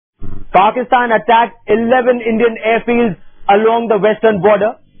Pakistan attacked 11 Indian airfields along the western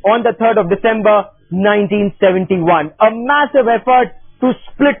border on the 3rd of December 1971. A massive effort to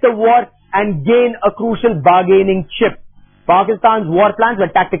split the war and gain a crucial bargaining chip. Pakistan's war plans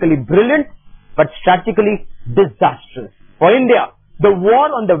were tactically brilliant but strategically disastrous. For India, the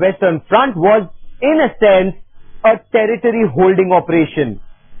war on the Western Front was, in a sense, a territory holding operation.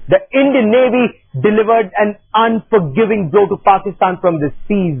 The Indian Navy delivered an unforgiving blow to Pakistan from the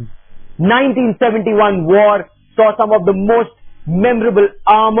seas. 1971 war saw some of the most memorable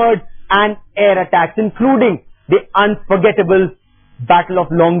armored and air attacks, including the unforgettable Battle of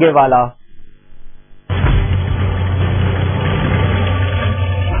Longewala.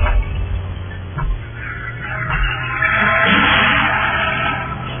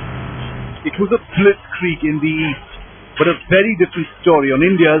 It was a blitzkrieg in the east, but a very different story on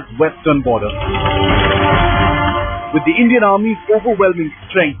India's western border. With the Indian Army's overwhelming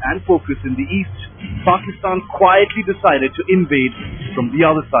strength and focus in the east, Pakistan quietly decided to invade from the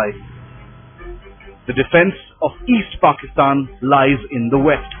other side. The defense of East Pakistan lies in the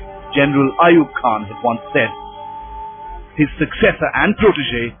west, General Ayub Khan had once said. His successor and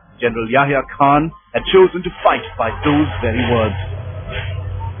protege, General Yahya Khan, had chosen to fight by those very words.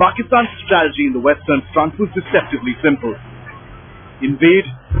 Pakistan's strategy in the Western Front was deceptively simple. Invade,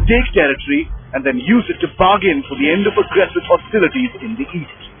 take territory, and then use it to bargain for the end of aggressive hostilities in the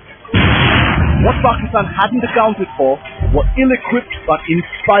east. What Pakistan hadn't accounted for were ill-equipped but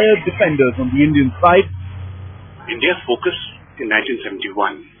inspired defenders on the Indian side. India's focus in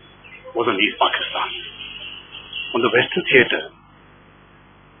 1971 was on East Pakistan. On the Western theatre,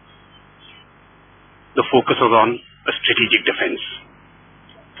 the focus was on a strategic defense.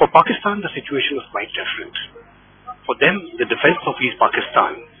 For Pakistan, the situation was quite different. For them, the defense of East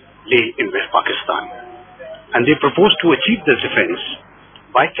Pakistan lay in West Pakistan. And they proposed to achieve this defense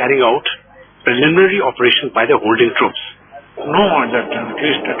by carrying out preliminary operations by the holding troops. Know that at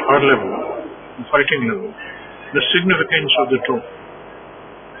least at our level, fighting level, the significance of the troop.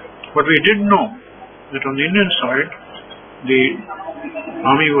 But we did know that on the Indian side, the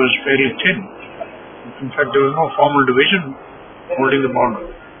army was fairly thin. In fact, there was no formal division holding the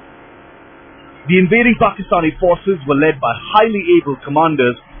border. The invading Pakistani forces were led by highly able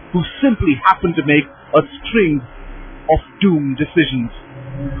commanders who simply happened to make a string of doomed decisions.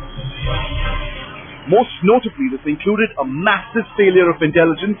 Most notably, this included a massive failure of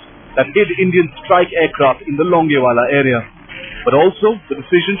intelligence that hid Indian strike aircraft in the Longewala area, but also the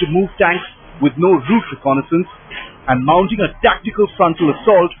decision to move tanks with no route reconnaissance and mounting a tactical frontal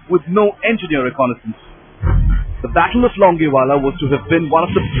assault with no engineer reconnaissance. The Battle of Longewala was to have been one of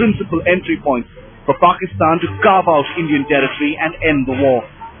the principal entry points for Pakistan to carve out Indian territory and end the war.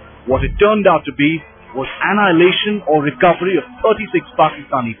 What it turned out to be was annihilation or recovery of 36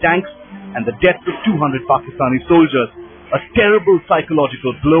 Pakistani tanks and the death of 200 Pakistani soldiers, a terrible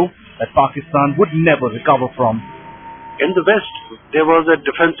psychological blow that Pakistan would never recover from. In the West, there was a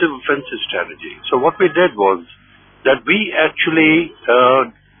defensive-offensive strategy. So what we did was that we actually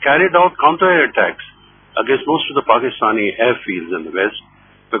carried out counter-attacks against most of the Pakistani airfields in the West,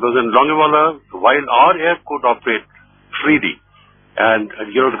 because in Longewala, while our air could operate freely, and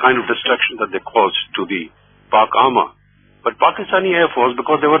the kind of destruction that they caused to the Pak armor, but Pakistani Air Force,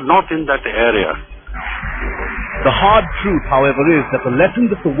 because they were not in that area. The hard truth, however, is that the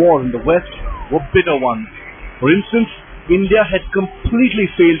lessons of the war in the West were bitter ones. For instance, India had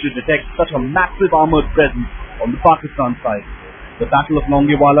completely failed to detect such a massive armored presence on the Pakistan side. The Battle of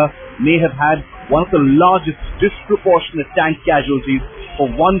Longewala may have had one of the largest disproportionate tank casualties for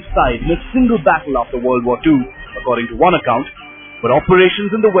one side in a single battle after World War II, according to one account, but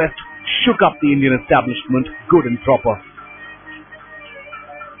operations in the West shook up the Indian establishment good and proper.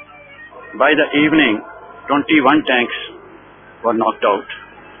 By the evening, 21 tanks were knocked out,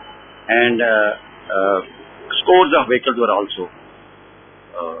 and scores of vehicles were also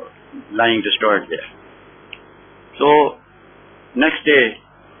lying destroyed there. So, next day,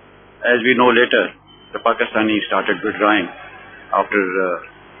 as we know later, the Pakistanis started withdrawing after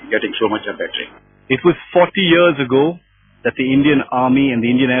getting so much of battery. It was 40 years ago that the Indian Army and the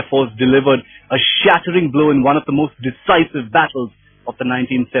Indian Air Force delivered a shattering blow in one of the most decisive battles of the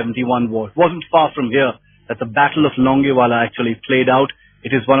 1971 war. It wasn't far from here that the Battle of Longewala actually played out.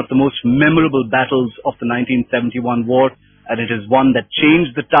 It is one of the most memorable battles of the 1971 war, and it is one that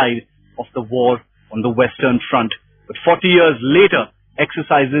changed the tide of the war on the Western Front. But 40 years later,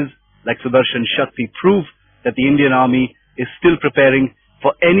 exercises like Sudarshan Shakti prove that the Indian Army is still preparing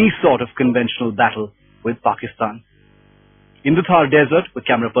for any sort of conventional battle with Pakistan. In the Thar Desert, with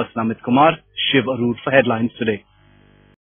camera person Amit Kumar, Shiv Arur for Headlines Today.